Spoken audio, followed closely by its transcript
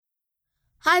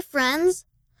Hi, friends.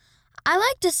 I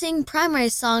like to sing primary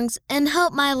songs and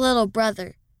help my little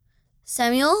brother.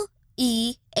 Samuel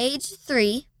E., age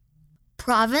 3,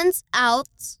 Province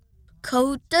Alpes,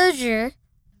 Côte d'Azur,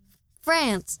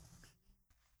 France.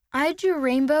 I drew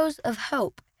rainbows of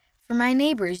hope for my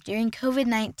neighbors during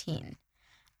COVID-19.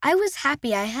 I was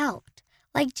happy I helped,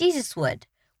 like Jesus would.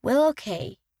 Willow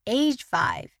Kay, age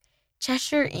 5,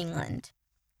 Cheshire, England.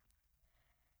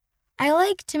 I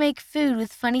like to make food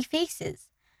with funny faces.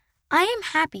 I am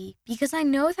happy because I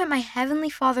know that my Heavenly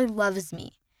Father loves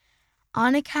me.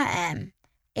 Annika M.,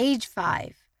 age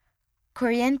 5,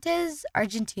 Corrientes,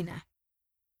 Argentina.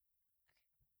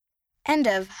 End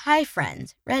of Hi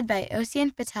Friends, read by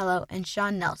Ocean Patello and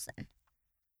Sean Nelson.